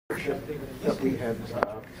that we had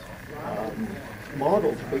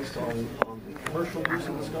modeled based on the commercial use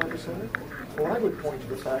of the Scarborough Centre. Well, I would point to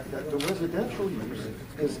the fact that the residential use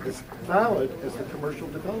is as valid as the commercial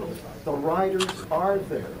development. The riders are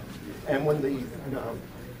there. And when the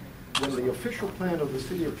official plan of the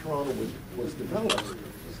City of Toronto was developed,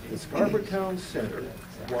 the Scarborough Town Centre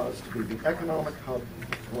was to be the economic hub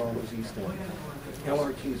of Toronto's East End.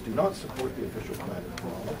 LRTs do not support the official plan of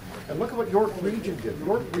Toronto. And look at what York Region did.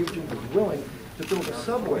 York Region was willing to build a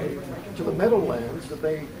subway to the Meadowlands that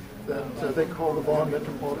they call the Vaughan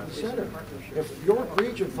Metropolitan Centre. If York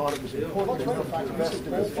Region thought it was important enough to invest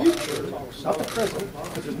in the future, not the present,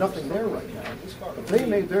 because there's nothing there right now, but they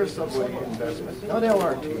made their subway investment, not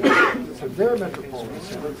LRT, to their metropolitan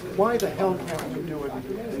centre, why the hell can't we do it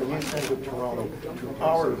in the east end of Toronto to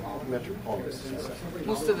our metropolitan centre?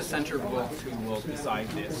 Most of the centre folks who will decide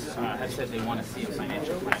this have said they want to see a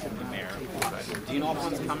financial plan from the mayor. Do you know if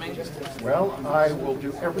one's coming? Well, I will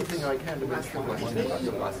do everything I can to make sure that one is.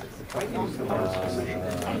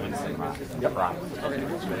 Yep. That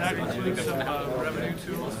includes some revenue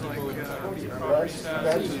tools like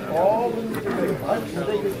That's all in the debate. I've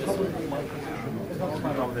stated publicly my That's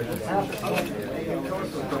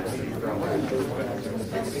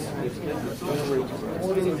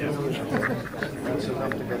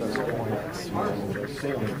enough to get us going.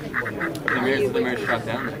 The mayor shut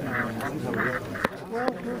down.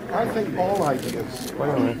 Well, I think all ideas.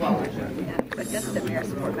 But just the mayor's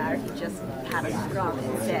support matter, he just had a strong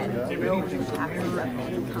and said no taxes of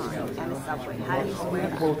any kind and a subway. How do you square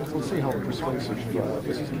that? Well, we'll see how persuasive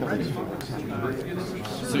this is.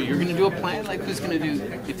 So you're going to do a plan? Like who's going to do,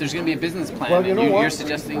 if there's going to be a business plan, Well, you know what? You're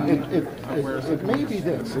suggesting... It may be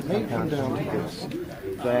this. It may come down to this.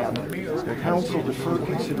 That the council defer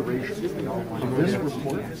consideration of this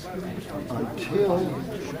report until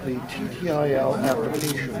the TTIL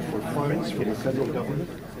application for funds from the federal government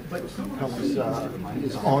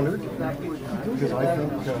is honored, because I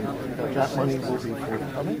think that money will be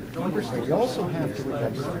forthcoming. And we also have to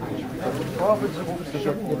remember that the province hopes to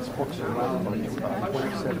get its books around by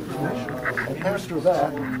 2017. And after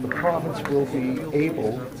that, the province will be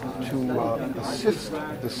able to assist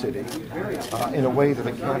the city in a way that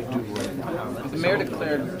it can't do right now. The mayor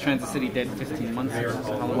declared Transit City dead 15 months ago.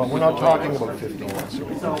 Well, we're not talking about 15 months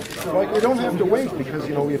ago. Like, we don't have to wait, because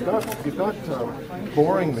we've got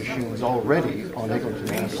boring machines already on Eglinton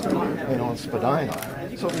Avenue and on Spadina.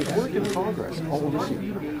 So there's work in progress all this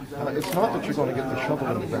year. It's not that you're going to get the shovel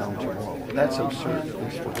in the ground tomorrow. That's absurd, at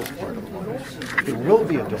least for this part of the world. There will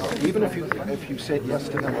be a delay. Even if you said yes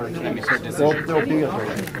to LRT, there'll be a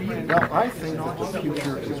delay. Now, I think that the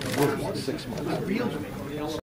future is worse than 6 months.